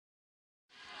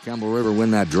Campbell River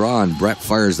win that draw, and Brett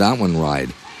fires that one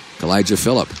wide. Elijah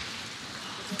Phillip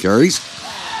carries.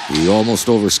 He almost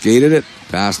overskated it.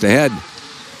 Passed ahead.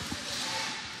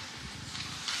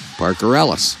 Parker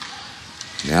Ellis.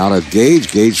 Now to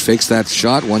Gage. Gage fakes that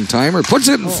shot. One-timer. Puts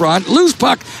it in front. Loose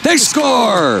puck. They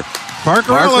score!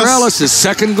 Parker Ellis. His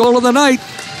second goal of the night.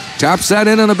 Taps that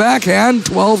in on a backhand.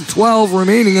 12-12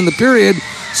 remaining in the period.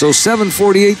 So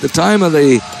 7:48 the time of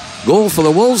the goal for the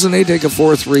Wolves, and they take a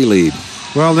 4-3 lead.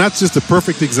 Well, that's just a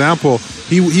perfect example.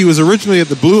 He was originally at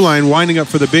the blue line, winding up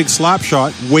for the big slap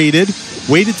shot, waited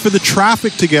for the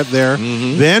traffic to get there,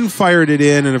 then fired it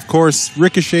in, and of course,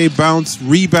 ricochet, bounce,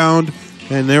 rebound,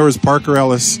 and there was Parker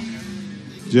Ellis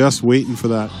just waiting for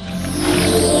that.